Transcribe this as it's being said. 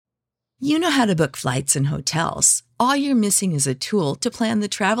You know how to book flights and hotels. All you're missing is a tool to plan the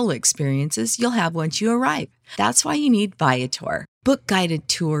travel experiences you'll have once you arrive. That's why you need Viator. Book guided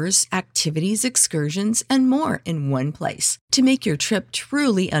tours, activities, excursions, and more in one place to make your trip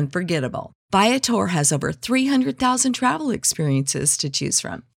truly unforgettable. Viator has over 300,000 travel experiences to choose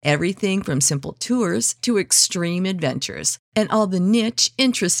from. Everything from simple tours to extreme adventures and all the niche,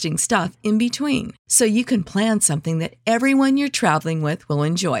 interesting stuff in between. So you can plan something that everyone you're traveling with will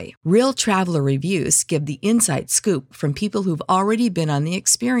enjoy. Real traveler reviews give the inside scoop from people who've already been on the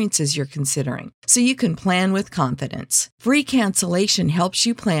experiences you're considering. So you can plan with confidence. Free cancellation helps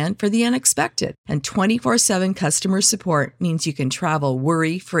you plan for the unexpected. And 24/7 customer support means you can travel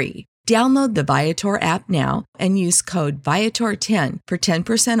worry-free. Download the Viator app now and use code Viator10 for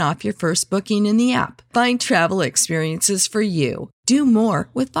 10% off your first booking in the app. Find travel experiences for you. Do more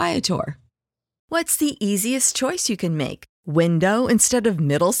with Viator. What's the easiest choice you can make? Window instead of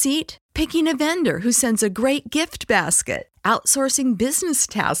middle seat? Picking a vendor who sends a great gift basket? Outsourcing business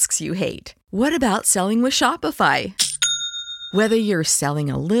tasks you hate? What about selling with Shopify? Whether you're selling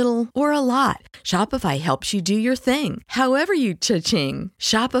a little or a lot, Shopify helps you do your thing, however you cha-ching.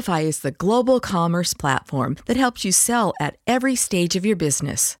 Shopify is the global commerce platform that helps you sell at every stage of your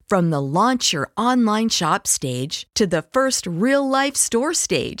business. From the launch your online shop stage to the first real-life store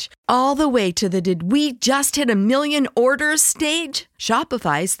stage, all the way to the did we just hit a million orders stage?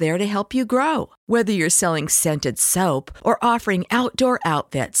 Shopify's there to help you grow. Whether you're selling scented soap or offering outdoor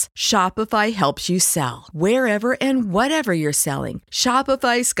outfits, Shopify helps you sell. Wherever and whatever you're selling,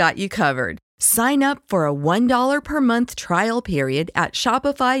 Shopify's got you covered. Sign up for a $1 per month trial period at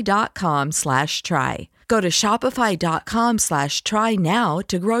shopify.com/try. Go to shopify.com/try now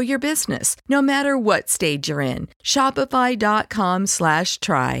to grow your business, no matter what stage you're in.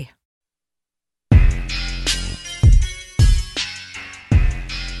 Shopify.com/try.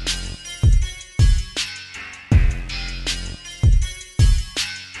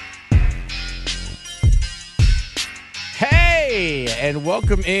 Hey, and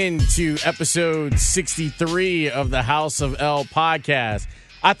welcome into episode 63 of the House of L podcast.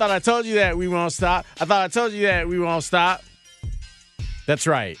 I thought I told you that we won't stop. That's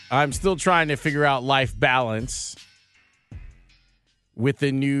right. I'm still trying to figure out life balance with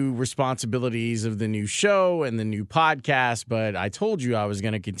the new responsibilities of the new show and the new podcast, but I told you I was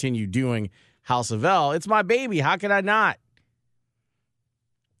going to continue doing House of L. It's my baby. How can I not?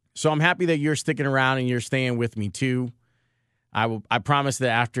 So I'm happy that you're sticking around and you're staying with me too. I promise that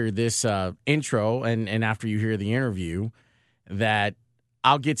after this intro and after you hear the interview that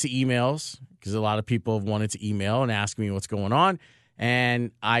I'll get to emails because a lot of people have wanted to email and ask me what's going on.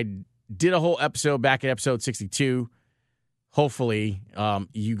 And I did a whole episode back at episode 62. Hopefully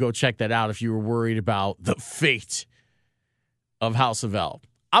you go check that out if you were worried about the fate of House of L.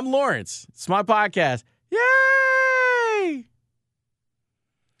 I'm Lawrence. It's my podcast. Yay!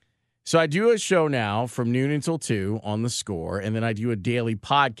 So I do a show now from noon until 2 on The Score, and then I do a daily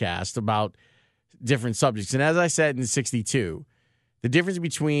podcast about different subjects. And as I said in 62, the difference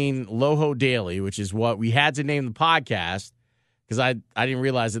between Loho Daily, which is what we had to name the podcast, because I didn't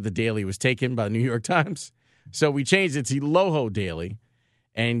realize that the Daily was taken by the New York Times. So we changed it to Loho Daily,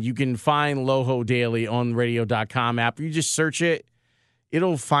 and you can find Loho Daily on the radio.com app. You just search it.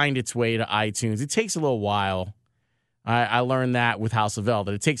 It'll find its way to iTunes. It takes a little while. I learned that with House of L,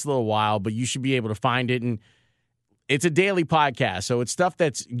 that it takes a little while, but you should be able to find it. And it's a daily podcast, so it's stuff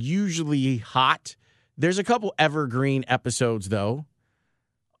that's usually hot. There's a couple evergreen episodes, though.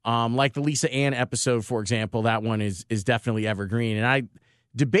 Like the Lisa Ann episode, for example. That one is definitely evergreen. And I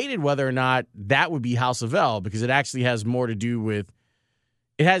debated whether or not that would be House of L because it actually has more to do with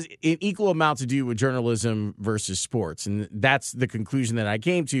 – it has an equal amount to do with journalism versus sports. And that's the conclusion that I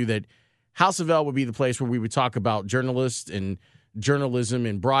came to, that – House of L would be the place where we would talk about journalists and journalism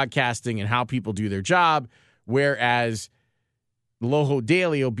and broadcasting and how people do their job, whereas Loho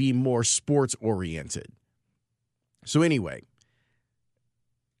Daily will be more sports-oriented. So anyway,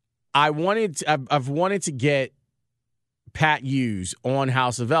 I've wanted to get Pat Hughes on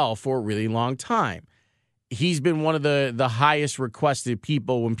House of L for a really long time. He's been one of the highest requested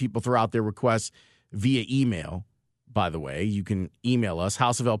people when people throw out their requests via email. By the way, you can email us,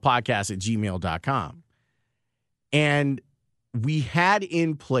 houseoflpodcast@gmail.com. And we had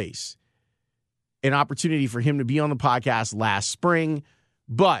in place an opportunity for him to be on the podcast last spring,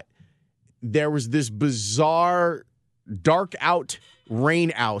 but there was this bizarre dark out,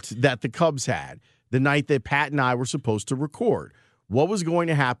 rain out that the Cubs had the night that Pat and I were supposed to record. What was going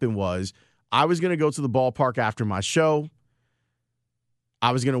to happen was I was going to go to the ballpark after my show.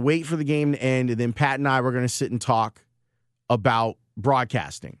 I was going to wait for the game to end, and then Pat and I were going to sit and talk about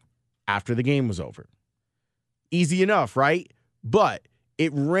broadcasting. after the game was over. Easy enough, right? But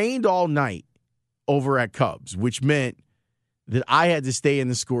it rained all night over at Cubs, which meant that I had to stay in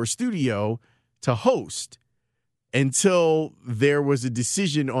the Score studio to host until there was a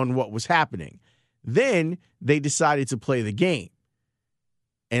decision on what was happening. Then they decided to play the game.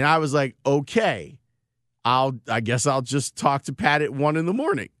 And I was like, okay, I guess I'll just talk to Pat at 1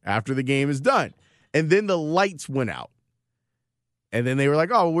 a.m. after the game is done. And then the lights went out. And then they were like,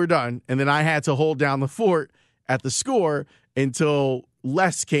 oh, we're done. And then I had to hold down the fort at the Score until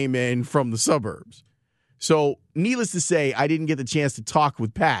Les came in from the suburbs. So needless to say, I didn't get the chance to talk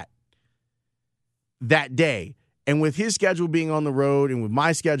with Pat that day. And with his schedule being on the road and with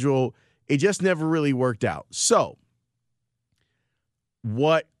my schedule, it just never really worked out. So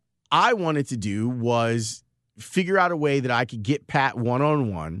what I wanted to do was figure out a way that I could get Pat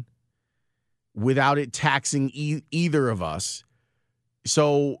one-on-one without it taxing either of us.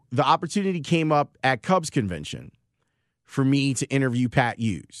 So the opportunity came up at Cubs convention for me to interview Pat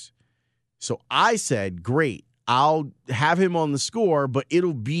Hughes. So I said, great, I'll have him on the Score, but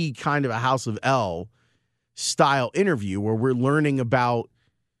it'll be kind of a House of L style interview where we're learning about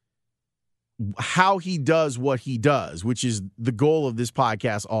how he does what he does, which is the goal of this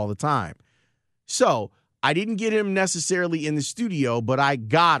podcast all the time. So I didn't get him necessarily in the studio, but I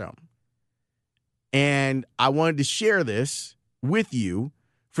got him. And I wanted to share this with you.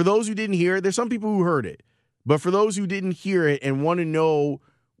 For those who didn't hear it, there's some people who heard it. But for those who didn't hear it and want to know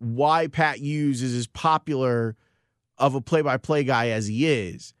why Pat Hughes is as popular of a play-by-play guy as he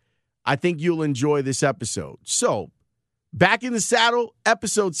is, I think you'll enjoy this episode. So, back in the saddle,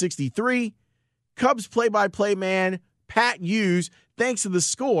 episode 63, Cubs play-by-play man Pat Hughes. Thanks to the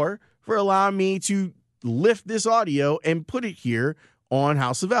Score for allowing me to lift this audio and put it here on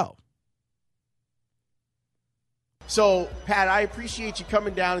House of L. So, Pat, I appreciate you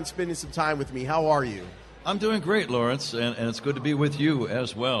coming down and spending some time with me. How are you? I'm doing great, Lawrence, and it's good to be with you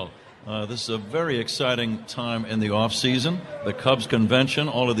as well. This is a very exciting time in the off season. The Cubs convention,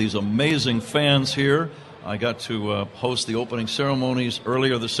 all of these amazing fans here. I got to host the opening ceremonies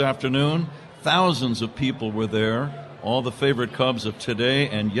earlier this afternoon. Thousands of people were there. All the favorite Cubs of today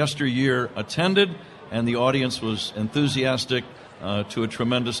and yesteryear attended, and the audience was enthusiastic to a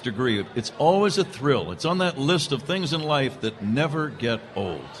tremendous degree. It's always a thrill. It's on that list of things in life that never get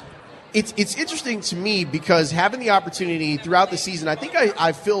old. It's interesting to me because having the opportunity throughout the season, I think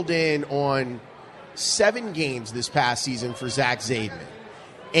I filled in on 7 games this past season for Zach Zaidman.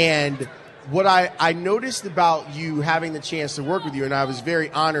 And what I noticed about you having the chance to work with you, and I was very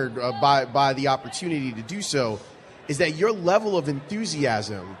honored by the opportunity to do so, is that your level of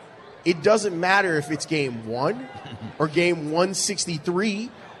enthusiasm, it doesn't matter if it's game 1 or game 163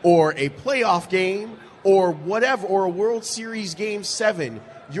 or a playoff game or whatever, or a World Series game 7.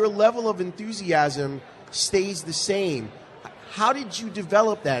 Your level of enthusiasm stays the same. How did you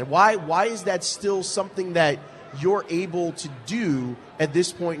develop that? Why is that still something that you're able to do at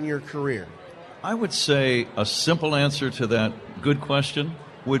this point in your career? I would say a simple answer to that good question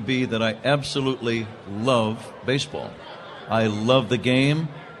would be that I absolutely love baseball. I love the game.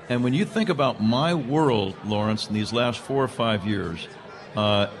 And when you think about my world, Lawrence, in these last 4 or 5 years,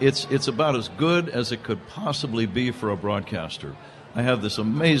 it's about as good as it could possibly be for a broadcaster. I have this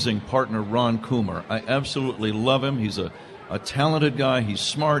amazing partner, Ron Coomer. I absolutely love him. He's a talented guy. He's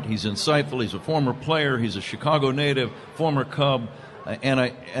smart. He's insightful. He's a former player. He's a Chicago native, former Cub,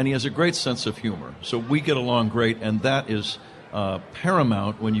 and he has a great sense of humor. So we get along great, and that is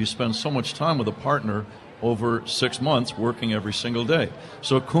paramount when you spend so much time with a partner over 6 months working every single day.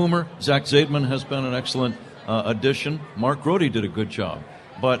 So Coomer, Zach Zaidman has been an excellent addition. Mark Grody did a good job.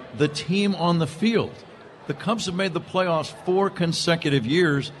 But the team on the field, the Cubs have made the playoffs 4 consecutive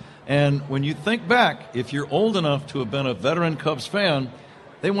years, and when you think back, if you're old enough to have been a veteran Cubs fan,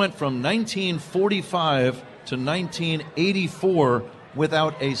 they went from 1945 to 1984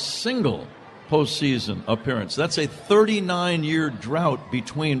 without a single postseason appearance. That's a 39-year drought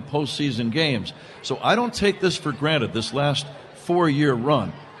between postseason games. So I don't take this for granted, this last 4-year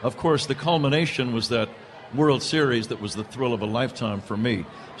run. Of course, the culmination was that World Series that was the thrill of a lifetime for me.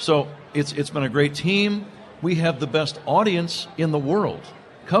 So it's been a great team. We have the best audience in the world.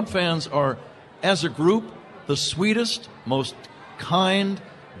 Cub fans are, as a group, the sweetest, most kind,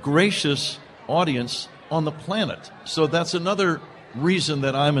 gracious audience on the planet. So that's another reason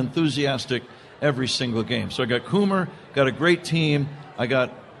that I'm enthusiastic every single game. So I got Coomer, got a great team, I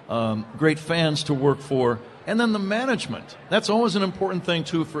got great fans to work for, and then the management. That's always an important thing,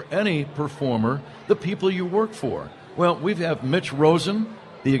 too, for any performer, the people you work for. Well, we have Mitch Rosen,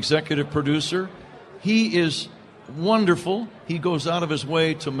 the executive producer. He is wonderful. He goes out of his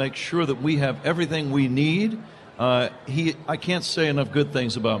way to make sure that we have everything we need. I can't say enough good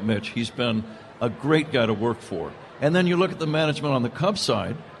things about Mitch. He's been a great guy to work for. And then you look at the management on the Cubs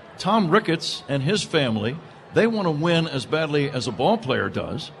side. Tom Ricketts and his family, they want to win as badly as a ball player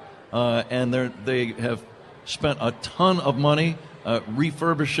does. And they have spent a ton of money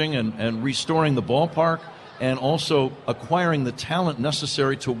refurbishing and restoring the ballpark, and also acquiring the talent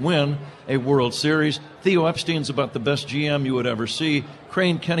necessary to win a World Series. Theo Epstein's about the best GM you would ever see.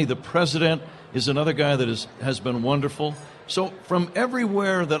 Crane Kenny, the president, is another guy that has been wonderful. So from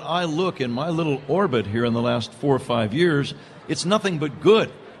everywhere that I look in my little orbit here in the last 4 or 5 years, it's nothing but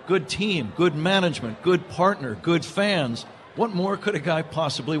good. Good team, good management, good partner, good fans. What more could a guy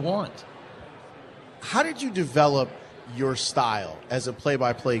possibly want? How did you develop your style as a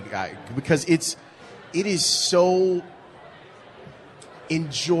play-by-play guy? Because it is so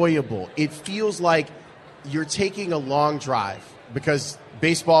enjoyable. It feels like you're taking a long drive, because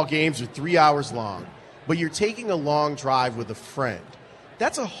baseball games are 3 hours long, but you're taking a long drive with a friend.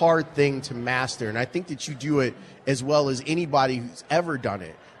 That's a hard thing to master, and I think that you do it as well as anybody who's ever done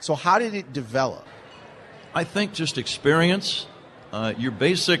it. So how did it develop? I think just experience. Your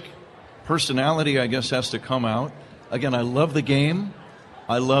basic personality, I guess, has to come out. Again, I love the game.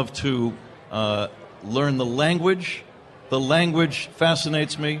 I love to learn the language. The language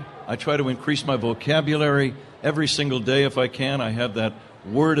fascinates me. I try to increase my vocabulary every single day if I can. I have that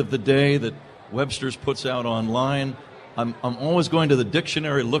word of the day that Webster's puts out online. I'm always going to the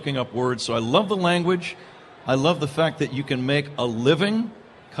dictionary looking up words. So I love the language. I love the fact that you can make a living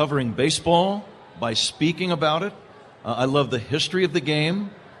covering baseball by speaking about it. I love the history of the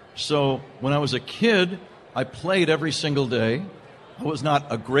game. So when I was a kid, I played every single day. I was not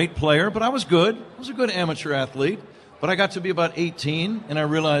a great player, but I was good. I was a good amateur athlete. But I got to be about 18, and I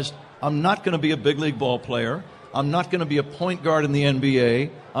realized I'm not going to be a big league ball player. I'm not going to be a point guard in the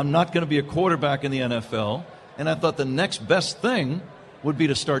NBA. I'm not going to be a quarterback in the NFL. And I thought the next best thing would be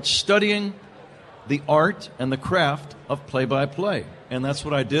to start studying the art and the craft of play-by-play. And that's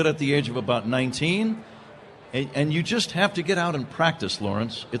what I did at the age of about 19. And you just have to get out and practice,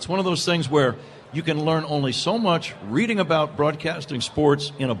 Lawrence. It's one of those things where you can learn only so much reading about broadcasting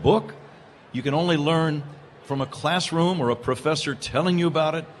sports in a book. You can only learn from a classroom or a professor telling you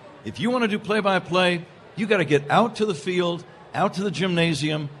about it. If you want to do play-by-play, you got to get out to the field, out to the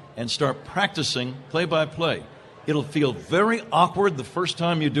gymnasium, and start practicing play-by-play. It'll feel very awkward the first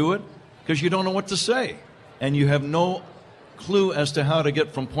time you do it because you don't know what to say, and you have no clue as to how to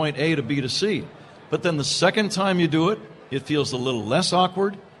get from point A to B to C. But then the second time you do it, it feels a little less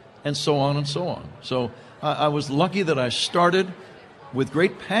awkward, and so on and so on. So I was lucky that I started with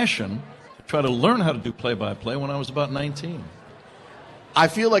great passion to try to learn how to do play-by-play when I was about 19. I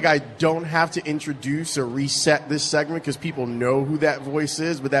feel like I don't have to introduce or reset this segment because people know who that voice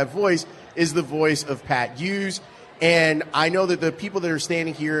is, but that voice is the voice of Pat Hughes. And I know that the people that are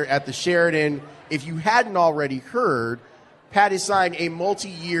standing here at the Sheraton, if you hadn't already heard, Pat has signed a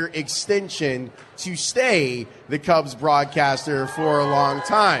multi-year extension to stay the Cubs broadcaster for a long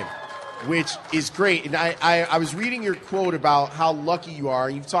time, which is great. And I was reading your quote about how lucky you are,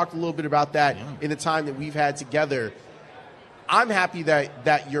 and you've talked a little bit about that in the time that we've had together. I'm happy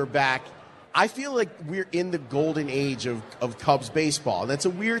that you're back. I feel like we're in the golden age of Cubs baseball. And that's a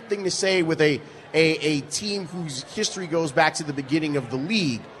weird thing to say with a team whose history goes back to the beginning of the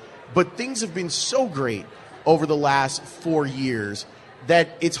league. But things have been so great over the last 4 years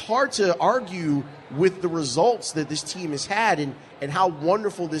that it's hard to argue with the results that this team has had and how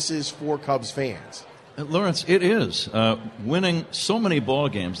wonderful this is for Cubs fans. Lawrence, it is. Winning so many ball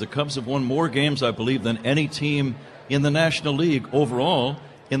games. The Cubs have won more games, I believe, than any team in the National League overall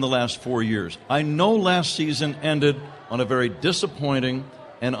in the last 4 years. I know last season ended on a very disappointing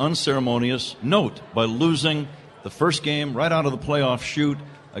and unceremonious note by losing the first game right out of the playoff chute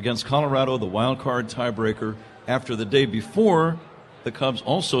against Colorado, the wild card tiebreaker, after the day before the Cubs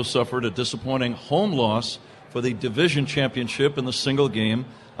also suffered a disappointing home loss for the division championship in the single game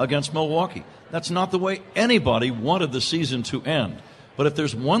against Milwaukee. That's not the way anybody wanted the season to end. But if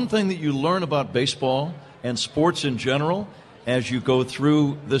there's one thing that you learn about baseball and sports in general as you go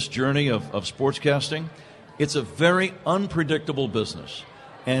through this journey of sportscasting, it's a very unpredictable business.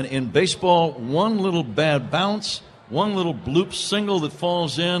 And in baseball, one little bad bounce, one little bloop single that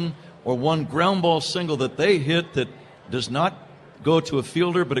falls in, or one ground ball single that they hit that does not go to a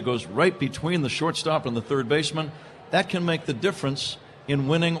fielder, but it goes right between the shortstop and the third baseman, that can make the difference in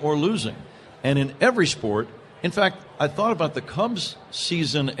winning or losing. And in every sport, in fact, I thought about the Cubs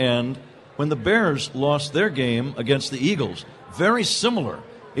season end when the Bears lost their game against the Eagles. Very similar.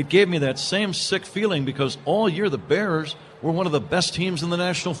 it gave me that same sick feeling because all year the Bears were one of the best teams in the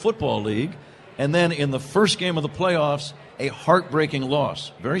National Football League. And then in the first game of the playoffs, a heartbreaking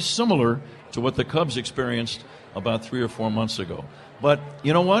loss, very similar to what the Cubs experienced about 3 or 4 months ago. But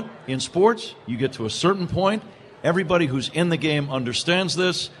you know what? In sports, you get to a certain point. Everybody who's in the game understands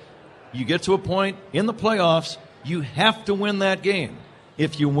this. You get to a point in the playoffs, you have to win that game.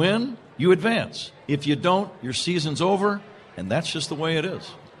 If you win, you advance. If you don't, your season's over, and that's just the way it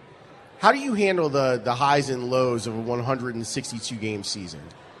is. How do you handle the highs and lows of a 162-game season?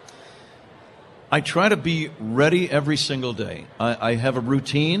 I try to be ready every single day. I have a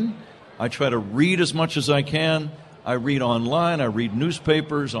routine. I try to read as much as I can. I read online. I read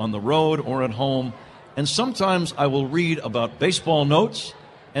newspapers on the road or at home. And sometimes I will read about baseball notes,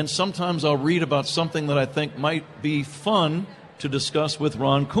 and sometimes I'll read about something that I think might be fun to discuss with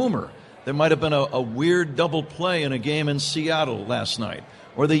Ron Coomer. There might have been a weird double play in a game in Seattle last night,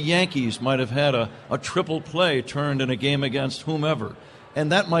 or the Yankees might have had a triple play turned in a game against whomever.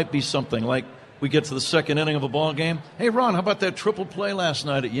 And that might be something like we get to the second inning of a ball game. Hey, Ron, how about that triple play last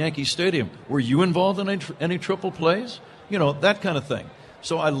night at Yankee Stadium? Were you involved in any triple plays? You know, that kind of thing.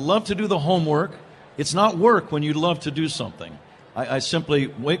 So I love to do the homework. It's not work when you love to do something. I simply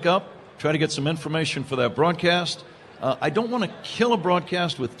wake up, try to get some information for that broadcast. I don't want to kill a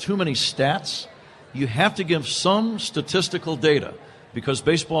broadcast with too many stats. You have to give some statistical data because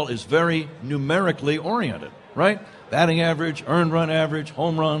baseball is very numerically oriented, right? Batting average, earned run average,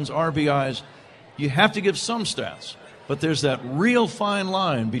 home runs, RBIs. You have to give some stats. But there's that real fine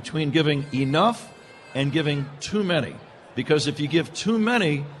line between giving enough and giving too many. Because if you give too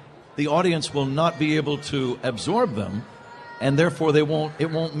many, the audience will not be able to absorb them, and therefore it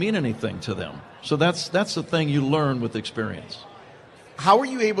won't mean anything to them. So that's the thing you learn with experience. How were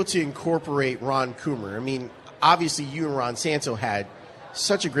you able to incorporate Ron Coomer? I mean, obviously you and Ron Santo had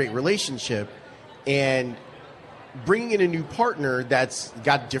such a great relationship, and bringing in a new partner that's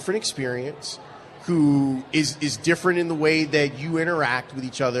got different experience, who is different in the way that you interact with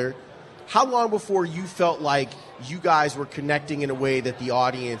each other. How long before you felt like you guys were connecting in a way that the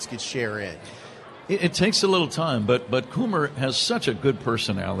audience could share in? It takes a little time, but Coomer has such a good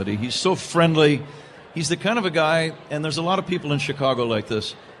personality. He's so friendly. He's the kind of a guy, and there's a lot of people in Chicago like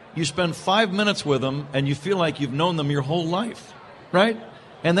this. You spend 5 minutes with them, and you feel like you've known them your whole life, right?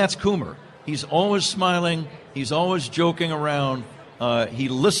 And that's Coomer. He's always smiling. He's always joking around. He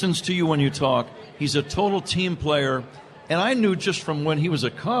listens to you when you talk. He's a total team player. And I knew just from when he was a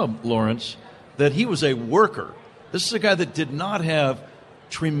Cub, Lawrence, that he was a worker. This is a guy that did not have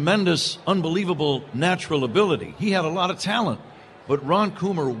tremendous, unbelievable natural ability. He had a lot of talent. But Ron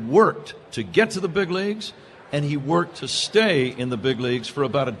Coomer worked to get to the big leagues, and he worked to stay in the big leagues for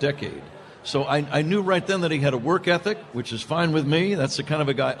about a decade. So I knew right then that he had a work ethic, which is fine with me. That's the kind of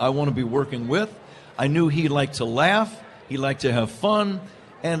a guy I want to be working with. I knew he liked to laugh. He liked to have fun.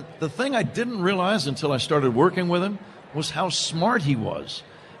 And the thing I didn't realize until I started working with him was how smart he was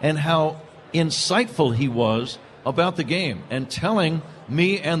and how insightful he was about the game and telling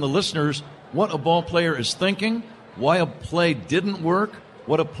me and the listeners what a ball player is thinking, why a play didn't work,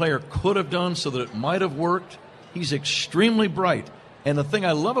 what a player could have done so that it might have worked. He's extremely bright. And the thing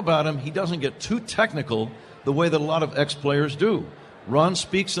I love about him, he doesn't get too technical the way that a lot of ex-players do. Ron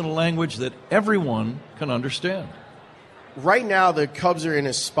speaks in a language that everyone can understand. Right now, the Cubs are in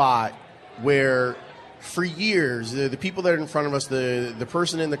a spot where, for years, the people that are in front of us, the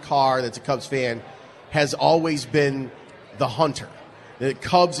person in the car that's a Cubs fan, has always been the hunter. The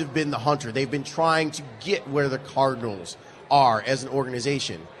Cubs have been the hunter. They've been trying to get where the Cardinals are as an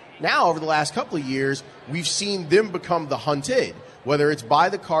organization. Now, over the last couple of years, we've seen them become the hunted, whether it's by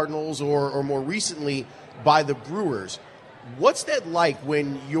the Cardinals or more recently by the Brewers. What's that like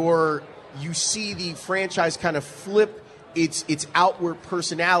when you see the franchise kind of flip its outward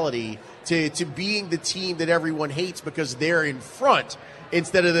personality to being the team that everyone hates because they're in front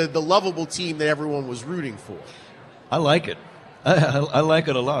instead of the lovable team that everyone was rooting for? I like it. I like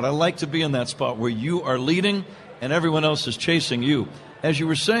it a lot. I like to be in that spot where you are leading and everyone else is chasing you. As you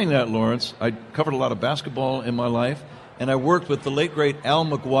were saying that, Lawrence, I covered a lot of basketball in my life, and I worked with the late, great Al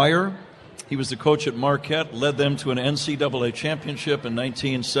McGuire. He was the coach at Marquette, led them to an NCAA championship in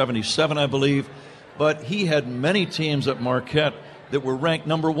 1977, I believe. But he had many teams at Marquette that were ranked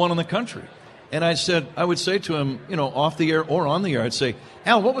number one in the country. And I would say to him, off the air or on the air, I'd say,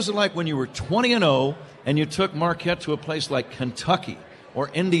 Al, what was it like when you were 20-0 and you took Marquette to a place like Kentucky or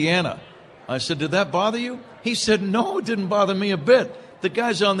Indiana? I said, did that bother you? He said, no, it didn't bother me a bit. The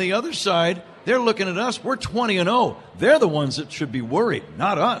guys on the other side, they're looking at us. We're 20-0. They're the ones that should be worried,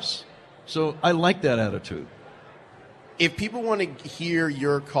 not us. So I like that attitude. if people want to hear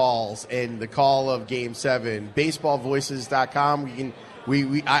your calls and the call of Game 7, baseballvoices.com,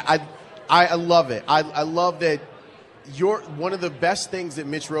 I love it. I love that one of the best things that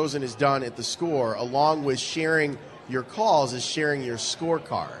Mitch Rosen has done at the Score, along with sharing your calls, is sharing your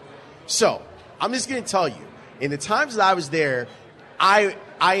scorecard. So I'm just going to tell you, in the times that I was there, I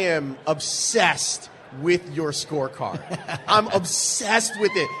am obsessed with your scorecard. I'm obsessed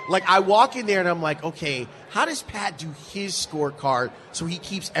with it. Like, I walk in there and I'm like, okay, how does Pat do his scorecard so he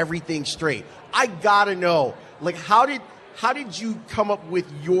keeps everything straight? I gotta know, like, how did you come up with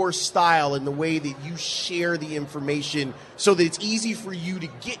your style and the way that you share the information so that it's easy for you to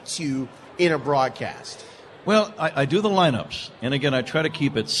get to in a broadcast? Well, I do the lineups, and again, I try to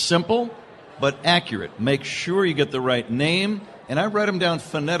keep it simple but accurate. Make sure you get the right name, and I write them down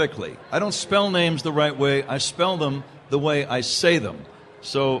phonetically. I don't spell names the right way. I spell them the way I say them.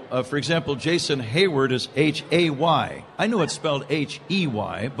 So, for example, Jason Hayward is Hay. I knew it's spelled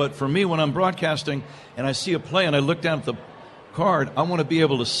Hey, but for me, when I'm broadcasting and I see a play and I look down at the card, I want to be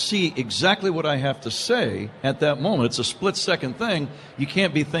able to see exactly what I have to say at that moment. It's a split-second thing. You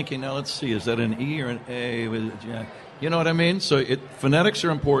can't be thinking, now let's see, is that an E or an A? You know what I mean? So phonetics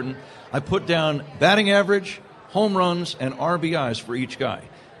are important. I put down batting average, home runs, and RBIs for each guy.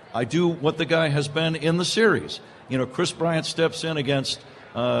 I do what the guy has been in the series. You know, Chris Bryant steps in against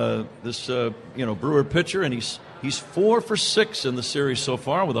this Brewer pitcher, and he's 4 for 6 in the series so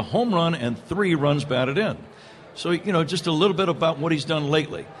far with a home run and 3 runs batted in. So, just a little bit about what he's done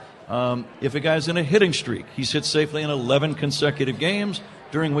lately. If a guy's in a hitting streak, he's hit safely in 11 consecutive games,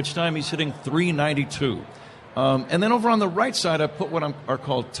 during which time he's hitting .392. And then over on the right side, I put what are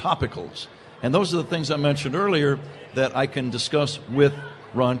called topicals. And those are the things I mentioned earlier that I can discuss with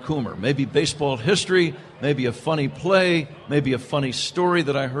Ron Coomer. Maybe baseball history, maybe a funny play, maybe a funny story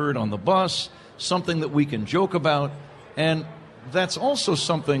that I heard on the bus, something that we can joke about. And that's also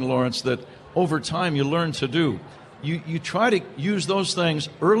something, Lawrence, that over time you learn to do. You try to use those things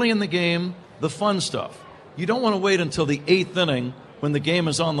early in the game, the fun stuff. You don't want to wait until the 8th inning when the game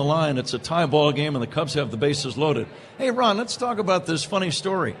is on the line, it's a tie ball game and the Cubs have the bases loaded. Hey, Ron, let's talk about this funny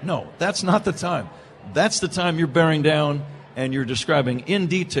story. No, that's not the time. That's the time you're bearing down and you're describing in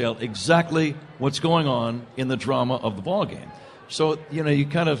detail exactly what's going on in the drama of the ball game. So,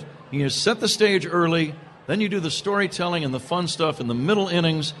 you set the stage early, then you do the storytelling and the fun stuff in the middle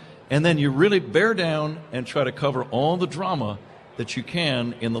innings, and then you really bear down and try to cover all the drama that you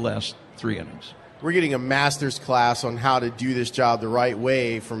can in the last 3 innings. We're getting a master's class on how to do this job the right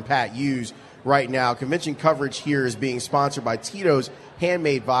way from Pat Hughes right now. Convention coverage here is being sponsored by Tito's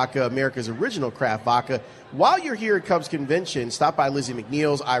Handmade Vodka, America's original craft vodka. While you're here at Cubs Convention, stop by Lizzie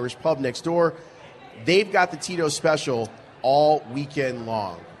McNeil's Irish Pub next door. They've got the Tito's special all weekend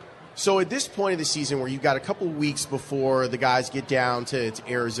long. So at this point of the season where you've got a couple weeks before the guys get down to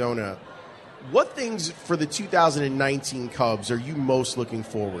Arizona, what things for the 2019 Cubs are you most looking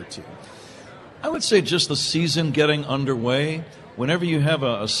forward to? I would say just the season getting underway. Whenever you have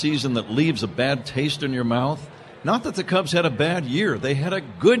a season that leaves a bad taste in your mouth, not that the Cubs had a bad year. They had a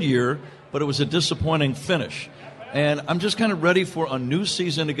good year, but it was a disappointing finish. And I'm just kind of ready for a new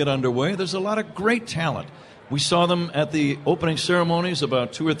season to get underway. There's a lot of great talent. We saw them at the opening ceremonies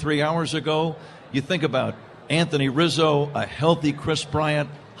about 2 or 3 hours ago. You think about Anthony Rizzo, a healthy Chris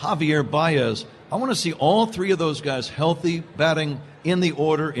Bryant, Javier Baez. I want to see all 3 of those guys healthy, batting in the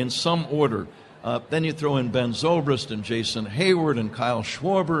order, in some order. Then you throw in Ben Zobrist and Jason Hayward and Kyle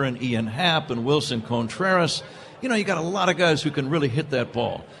Schwarber and Ian Happ and Wilson Contreras. You got a lot of guys who can really hit that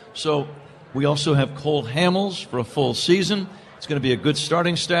ball. So we also have Cole Hamels for a full season. It's going to be a good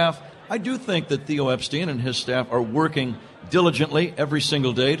starting staff. I do think that Theo Epstein and his staff are working diligently every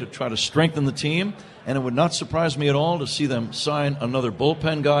single day to try to strengthen the team, and it would not surprise me at all to see them sign another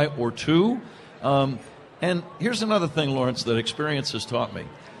bullpen guy or 2. And here's another thing, Lawrence, that experience has taught me.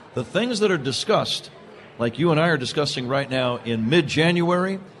 The things that are discussed, like you and I are discussing right now in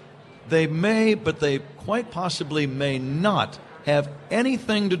mid-January, they may, but they quite possibly may not have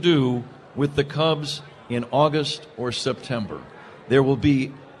anything to do with the Cubs in August or September. There will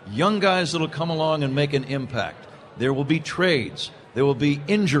be young guys that will come along and make an impact. There will be trades. There will be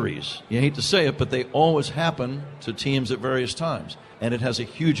injuries. You hate to say it, but they always happen to teams at various times, and it has a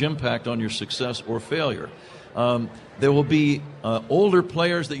huge impact on your success or failure. There will be older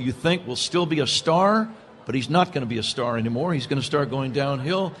players that you think will still be a star, but he's not going to be a star anymore. He's going to start going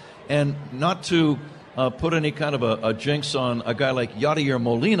downhill. And not to put any kind of a jinx on a guy like Yadier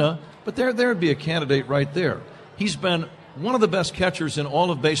Molina, but there'd be a candidate right there. He's been one of the best catchers in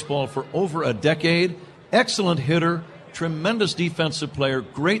all of baseball for over a decade. Excellent hitter, tremendous defensive player,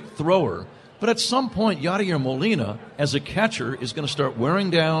 great thrower. But at some point, Yadier Molina, as a catcher, is going to start wearing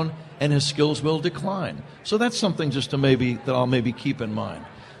down, and his skills will decline. So that's something just that I'll maybe keep in mind.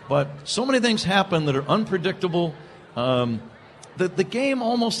 But so many things happen that are unpredictable. The game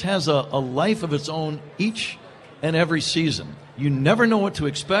almost has a life of its own each and every season. You never know what to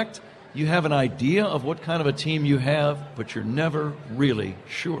expect. You have an idea of what kind of a team you have, but you're never really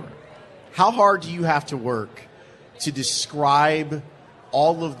sure. How hard do you have to work to describe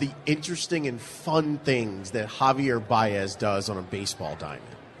all of the interesting and fun things that Javier Baez does on a baseball diamond?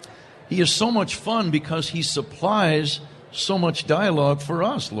 He is so much fun because he supplies so much dialogue for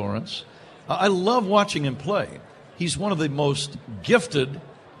us, Lawrence. I love watching him play. He's one of the most gifted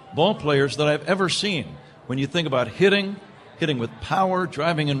ball players that I've ever seen. When you think about hitting with power,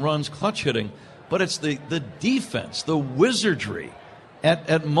 driving in runs, clutch hitting, but it's the defense, the wizardry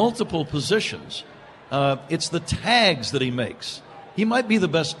at multiple positions. It's the tags that he makes. He might be the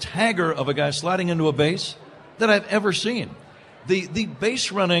best tagger of a guy sliding into a base that I've ever seen. The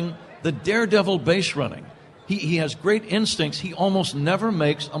base running, the daredevil base running, he has great instincts. He almost never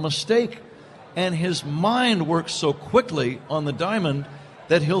makes a mistake. And his mind works so quickly on the diamond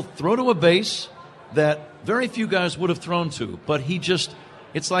that he'll throw to a base that very few guys would have thrown to. But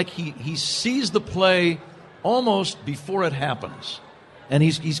it's like he sees the play almost before it happens. And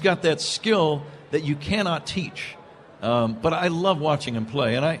he's got that skill that you cannot teach. But I love watching him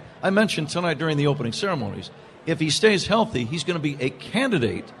play. And I mentioned tonight during the opening ceremonies, if he stays healthy, he's going to be a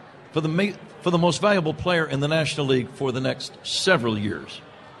candidate for the most valuable player in the National League for the next several years.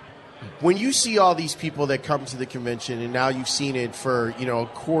 When you see all these people that come to the convention, and now you've seen it for a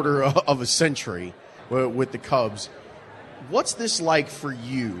quarter of a century with the Cubs, what's this like for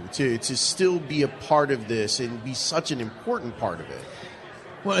you to still be a part of this and be such an important part of it?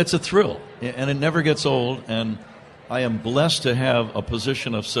 Well, it's a thrill, and it never gets old, and I am blessed to have a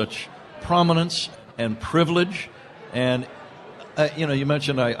position of such prominence and privilege. And, you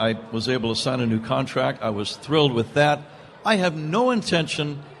mentioned I was able to sign a new contract. I was thrilled with that. I have no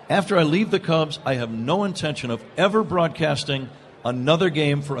intention, after I leave the Cubs, I have no intention of ever broadcasting another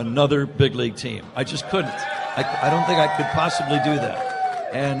game for another big league team. I just couldn't. I don't think I could possibly do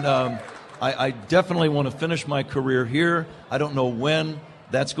that. And I definitely want to finish my career here. I don't know when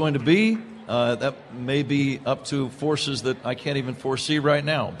that's going to be. That may be up to forces that I can't even foresee right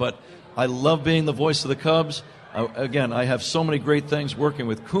now. But I love being the voice of the Cubs. Again, I have so many great things working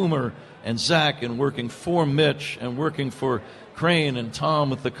with Coomer and Zach, and working for Mitch, and working for Crane and Tom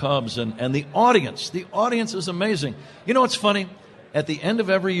with the Cubs, and the audience. The audience is amazing. You know what's funny? At the end of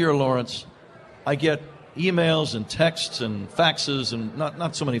every year, Lawrence, I get emails and texts and faxes, and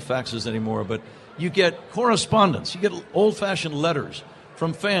not so many faxes anymore, but you get correspondence. You get old-fashioned letters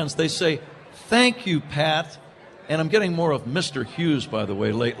from fans. They say, "Thank you, Pat." And I'm getting more of Mr. Hughes, by the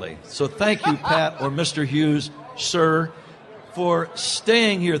way, lately. So thank you, Pat, or Mr. Hughes, sir, for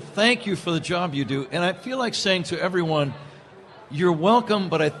staying here. Thank you for the job you do. And I feel like saying to everyone, you're welcome,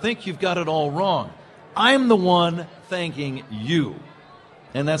 but I think you've got it all wrong. I'm the one thanking you.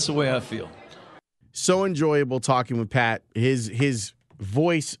 And that's the way I feel. So enjoyable talking with Pat. His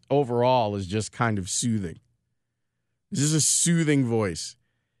voice overall is just kind of soothing. This is a soothing voice.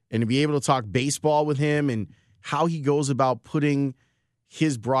 And to be able to talk baseball with him and how he goes about putting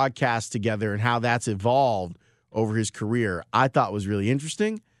his broadcast together and how that's evolved over his career, I thought was really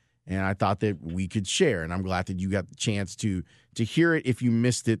interesting, and I thought that we could share, and I'm glad that you got the chance to hear it if you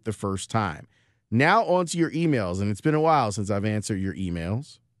missed it the first time. Now on to your emails, and it's been a while since I've answered your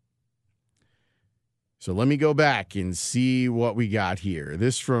emails. So let me go back and see what we got here.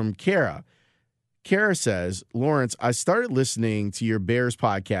 This from Kara. Kara says, Lawrence, I started listening to your Bears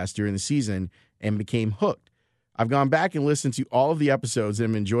podcast during the season and became hooked. I've gone back and listened to all of the episodes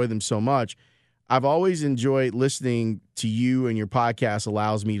and enjoyed them so much. I've always enjoyed listening to you, and your podcast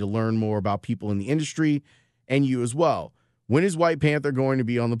allows me to learn more about people in the industry and you as well. When is White Panther going to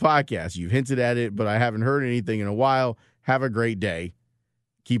be on the podcast? You've hinted at it, but I haven't heard anything in a while. Have a great day.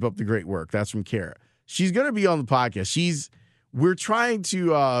 Keep up the great work. That's from Kara. She's going to be on the podcast. We're trying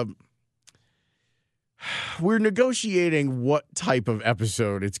to, we're negotiating what type of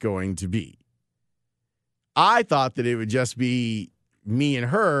episode it's going to be. I thought that it would just be me and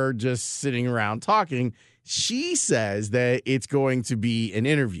her just sitting around talking. She says that it's going to be an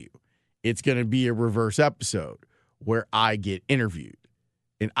interview. It's going to be a reverse episode where I get interviewed.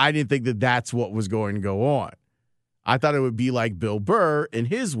 And I didn't think that that's what was going to go on. I thought it would be like Bill Burr and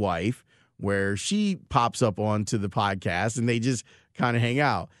his wife, where she pops up onto the podcast and they just kind of hang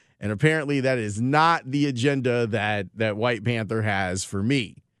out. And apparently that is not the agenda that White Panther has for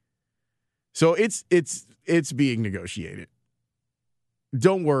me. So it's being negotiated.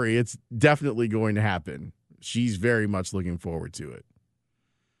 don't worry. It's definitely going to happen. She's very much looking forward to it.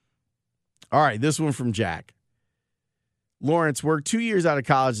 All right, this one from Jack. Lawrence worked 2 years out of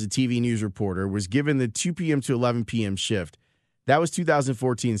college as a TV news reporter, was given the 2 p.m. to 11 p.m. shift. That was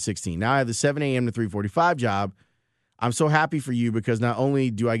 2014-16. Now I have the 7 a.m. to 3:45 job. I'm so happy for you because not only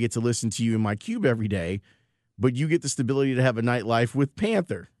do I get to listen to you in my cube every day, but you get the stability to have a nightlife with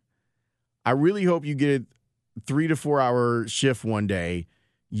Panther. I really hope you get a 3 to 4 hour shift one day.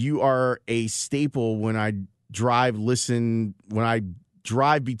 You are a staple when I drive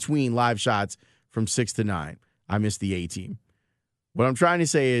between live shots from 6 to 9. I miss the A-team. What I'm trying to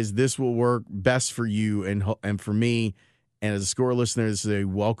say is this will work best for you and for me. And as a Score listener, this is a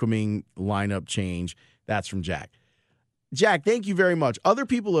welcoming lineup change. That's from Jack. Jack, thank you very much. Other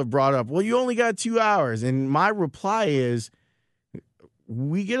people have brought up, well, you only got 2 hours. And my reply is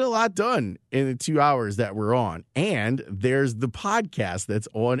we get a lot done in the 2 hours that we're on. And there's the podcast that's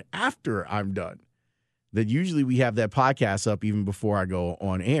on after I'm done. That usually we have that podcast up even before I go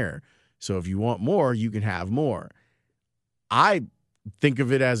on air. So if you want more, you can have more. I think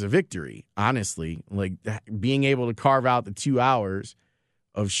of it as a victory, honestly, like being able to carve out the 2 hours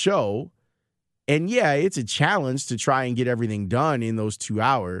of show. And yeah, it's a challenge to try and get everything done in those 2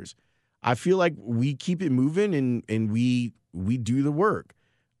 hours. I feel like we keep it moving and we do the work.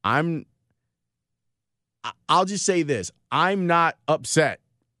 I'll just say this. I'm not upset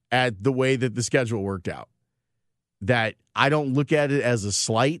at the way that the schedule worked out. That I don't look at it as a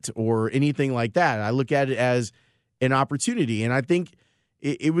slight or anything like that. I look at it as an opportunity, and I think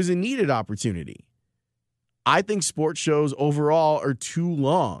it was a needed opportunity. I think sports shows overall are too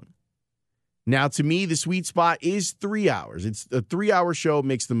long. Now, to me, the sweet spot is 3 hours. It's a 3 hour show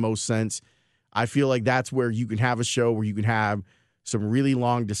makes the most sense. I feel like that's where you can have a show where you can have some really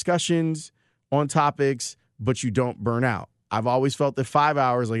long discussions on topics, but you don't burn out. I've always felt that 5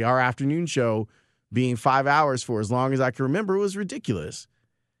 hours, like our afternoon show, being 5 hours for as long as I can remember was ridiculous.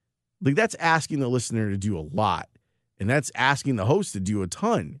 Like, that's asking the listener to do a lot, and that's asking the host to do a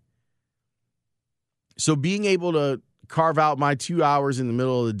ton. So being able to carve out my 2 hours in the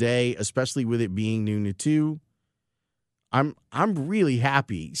middle of the day, especially with it being noon to 2, I'm really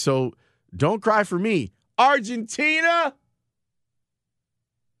happy. So don't cry for me. Argentina!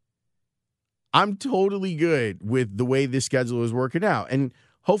 I'm totally good with the way this schedule is working out. And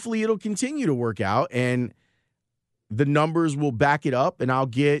hopefully it'll continue to work out and the numbers will back it up and I'll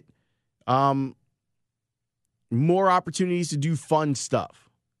get more opportunities to do fun stuff.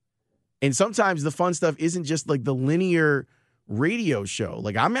 And sometimes the fun stuff isn't just like the linear radio show.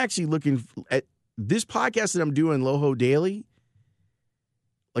 Like I'm actually looking at this podcast that I'm doing, Loho Daily.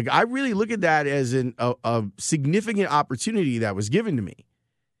 Like I really look at that as a significant opportunity that was given to me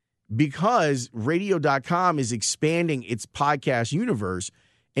because radio.com is expanding its podcast universe.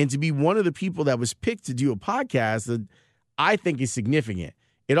 And to be one of the people that was picked to do a podcast that I think is significant.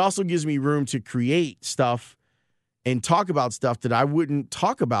 It also gives me room to create stuff and talk about stuff that I wouldn't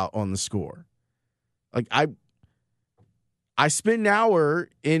talk about on the Score. Like I spent an hour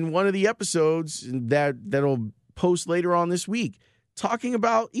in one of the episodes that'll post later on this week talking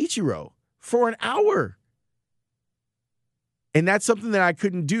about Ichiro for an hour. And that's something that I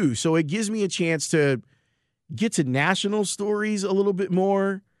couldn't do. So it gives me a chance to get to national stories a little bit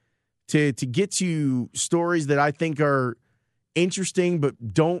more, to get to stories that I think are interesting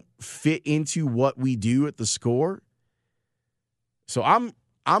but don't fit into what we do at the Score. So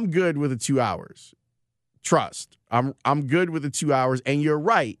I'm good with the 2 hours. Trust. I'm good with the 2 hours. And you're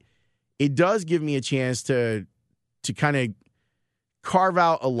right. It does give me a chance to kind of carve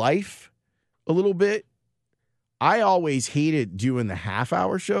out a life a little bit. I always hated doing the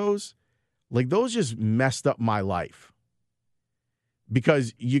half-hour shows. Like, those just messed up my life.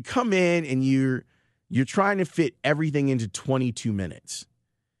 Because you come in and you're trying to fit everything into 22 minutes.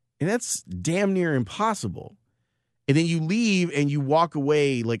 And that's damn near impossible. And then you leave and you walk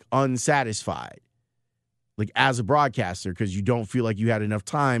away, like, unsatisfied. Like, as a broadcaster, because you don't feel like you had enough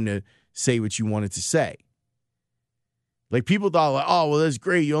time to say what you wanted to say. Like, people thought, like, oh, well, that's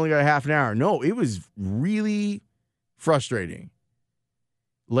great. You only got a half an hour. No, it was really frustrating.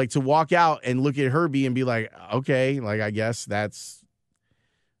 Like, to walk out and look at Herbie and be like, okay, like, I guess that's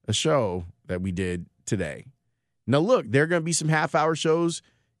a show that we did today. Now, look, there are going to be some half-hour shows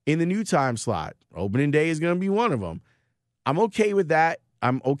in the new time slot. Opening day is going to be one of them. I'm okay with that.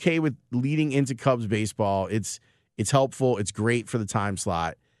 I'm okay with leading into Cubs baseball. It's helpful. It's great for the time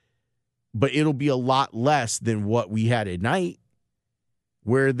slot. But it'll be a lot less than what we had at night,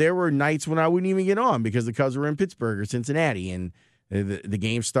 where there were nights when I wouldn't even get on because the Cubs were in Pittsburgh or Cincinnati, and the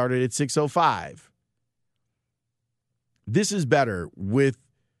game started at 6:05. this is better with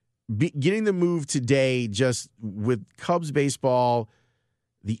getting the move today, just with Cubs baseball,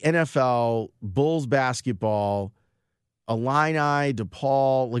 the NFL, Bulls basketball, Illini,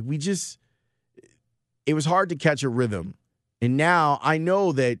 DePaul. Like, it was hard to catch a rhythm. And now I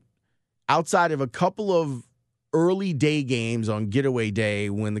know that outside of a couple of early day games on getaway day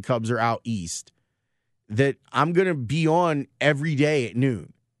when the Cubs are out east, that I'm going to be on every day at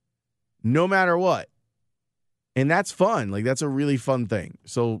noon, no matter what. And that's fun. Like, that's a really fun thing.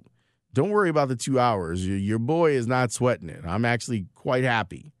 So don't worry about the 2 hours. Your boy is not sweating it. I'm actually quite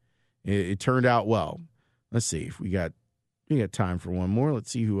happy. It turned out well. Let's see if we got time for one more. Let's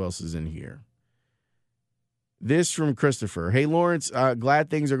see who else is in here. This from Christopher. Hey, Lawrence, glad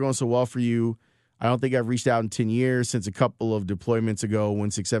things are going so well for you. I don't think I've reached out in 10 years since a couple of deployments ago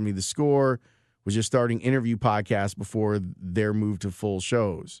when 670 The Score was just starting interview podcasts before their move to full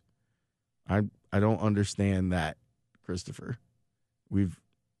shows. I don't understand that, Christopher.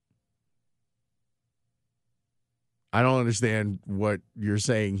 I don't understand what you're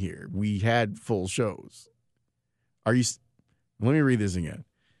saying here. We had full shows. Let me read this again.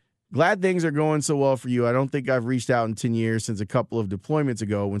 Glad things are going so well for you. I don't think I've reached out in 10 years since a couple of deployments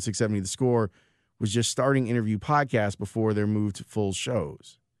ago when 670 The Score was just starting interview podcasts before their move to full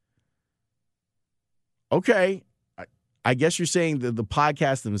shows. Okay. I guess you're saying the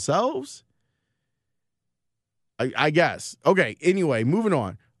podcasts themselves? I guess. Okay, anyway, moving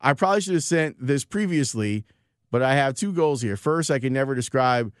on. I probably should have sent this previously, but I have two goals here. First, I can never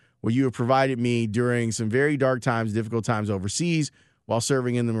describe what you have provided me during some very dark times, difficult times overseas while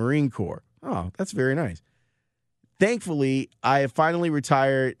serving in the Marine Corps. Oh, that's very nice. Thankfully, I have finally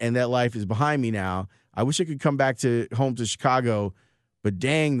retired and that life is behind me now. I wish I could come back home to Chicago, but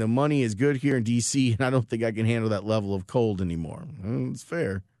dang, the money is good here in D.C., and I don't think I can handle that level of cold anymore. It's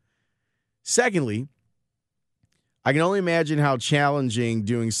fair. Secondly, I can only imagine how challenging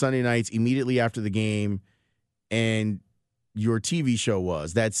doing Sunday nights immediately after the game and your TV show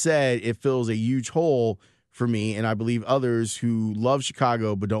was. That said, it fills a huge hole for me, and I believe others who love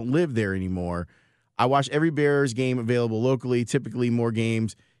Chicago but don't live there anymore. I watch every Bears game available locally, typically more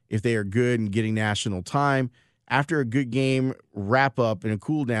games if they are good and getting national time. After a good game, wrap-up and a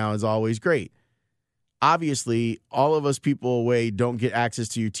cool-down is always great. Obviously, all of us people away don't get access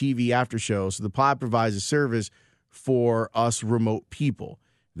to your TV after show, so the pod provides a service for us remote people.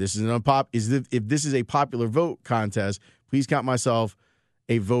 If this is a popular vote contest, please count myself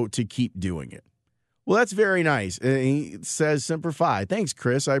a vote to keep doing it. Well, that's very nice. And he says Semper Fi. Thanks,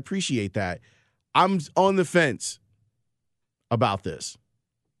 Chris. I appreciate that. I'm on the fence about this.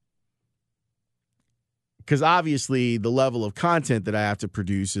 Because obviously the level of content that I have to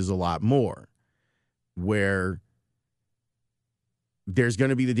produce is a lot more. Where there's going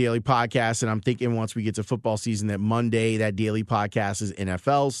to be the daily podcast, and I'm thinking once we get to football season that Monday, that daily podcast is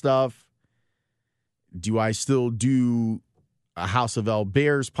NFL stuff. Do I still do a House of L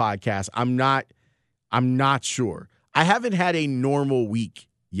Bears podcast? I'm not sure. I haven't had a normal week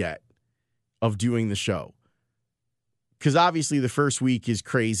yet of doing the show. Because obviously the first week is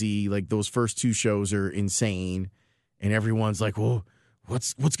crazy. Like, those first two shows are insane. And everyone's like, well,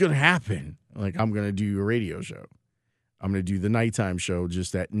 what's going to happen? Like, I'm going to do a radio show. I'm going to do the nighttime show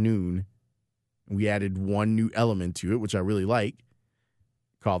just at noon. We added one new element to it, which I really like,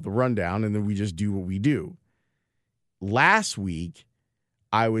 called The Rundown, and then we just do what we do. Last week,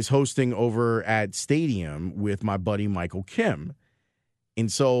 I was hosting over at Stadium with my buddy Michael Kim.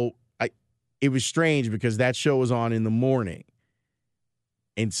 And so it was strange because that show was on in the morning.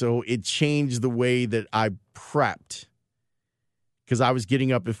 And so it changed the way that I prepped. Because I was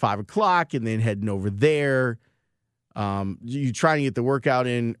getting up at 5 o'clock and then heading over there. You trying to get the workout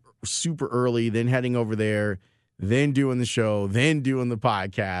in super early, then heading over there, then doing the show, then doing the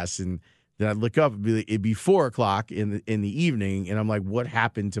podcast. And then I'd look up, it'd be 4 o'clock in the evening. And I'm like, what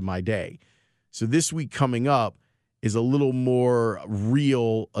happened to my day? So this week coming up is a little more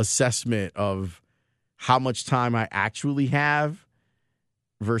real assessment of how much time I actually have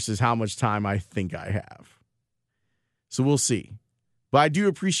versus how much time I think I have. So we'll see. But I do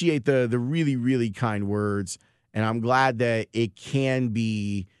appreciate the really, really kind words, and I'm glad that it can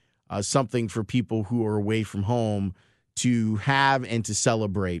be something for people who are away from home to have and to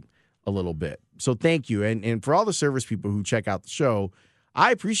celebrate a little bit. So thank you. And for all the service people who check out the show,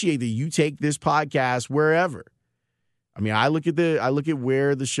 I appreciate that you take this podcast wherever. I mean, I look at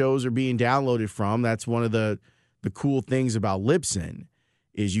where the shows are being downloaded from. That's one of the cool things about Libsyn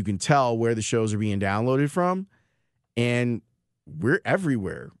is you can tell where the shows are being downloaded from, and we're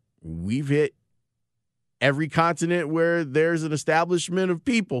everywhere. We've hit every continent where there's an establishment of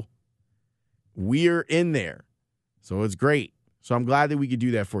people. We're in there. So it's great. So I'm glad that we could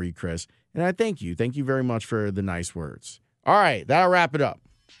do that for you, Chris. And I thank you. Thank you very much for the nice words. All right, that'll wrap it up.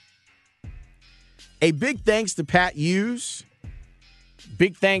 A big thanks to Pat Hughes.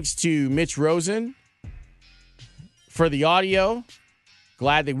 Big thanks to Mitch Rosen for the audio.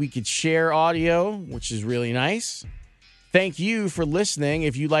 Glad that we could share audio, which is really nice. Thank you for listening.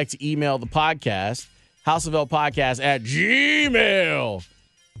 If you'd like to email the podcast,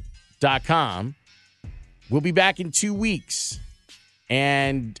 houseoflpodcast@gmail.com. We'll be back in 2 weeks.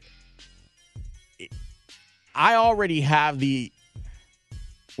 And I already have the...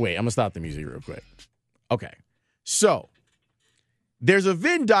 Wait, I'm going to stop the music real quick. Okay. So, there's a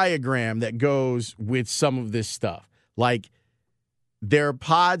Venn diagram that goes with some of this stuff. Like, there are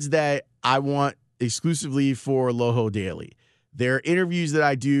pods that I want exclusively for Loho Daily. There are interviews that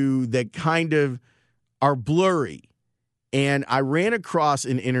I do that kind of are blurry. And I ran across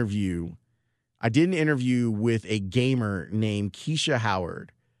an interview. I did an interview with a gamer named Keisha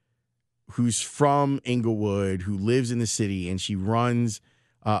Howard, who's from Inglewood, who lives in the city, and she runs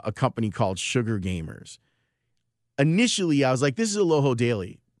a company called Sugar Gamers. Initially, I was like, this is a Loho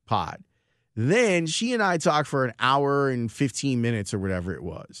Daily pod. Then she and I talked for an hour and 15 minutes or whatever it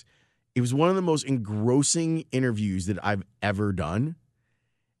was. It was one of the most engrossing interviews that I've ever done.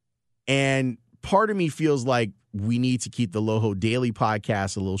 And part of me feels like we need to keep the Loho Daily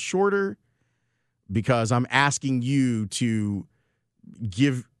podcast a little shorter because I'm asking you to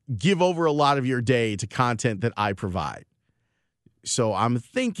give over a lot of your day to content that I provide. So I'm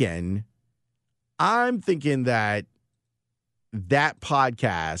thinking that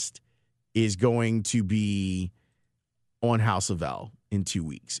podcast is going to be on House of L in 2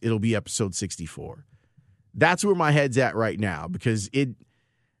 weeks. It'll be episode 64. That's where my head's at right now because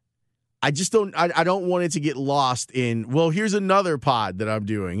I don't want it to get lost in, well, here's another pod that I'm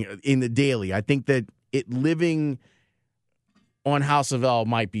doing in the daily. I think that it living on House of L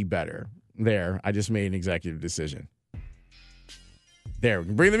might be better. There, I just made an executive decision. There, we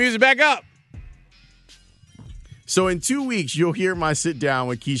can bring the music back up. So in 2 weeks, you'll hear my sit down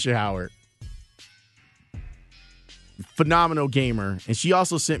with Keisha Howard. Phenomenal gamer. And she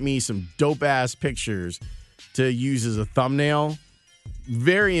also sent me some dope-ass pictures to use as a thumbnail.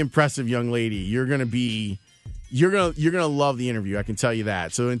 Very impressive young lady. You're gonna love the interview. I can tell you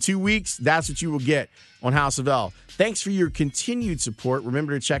that. So in 2 weeks, that's what you will get on House of L. Thanks for your continued support.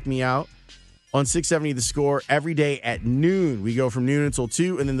 Remember to check me out on 670 The Score every day at noon. We go from noon until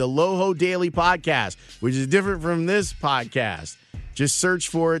 2, and then the Loho Daily podcast, which is different from this podcast. Just search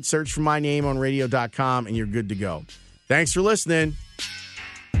for it. Search for my name on radio.com, and you're good to go. Thanks for listening.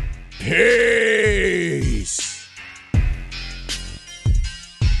 Peace.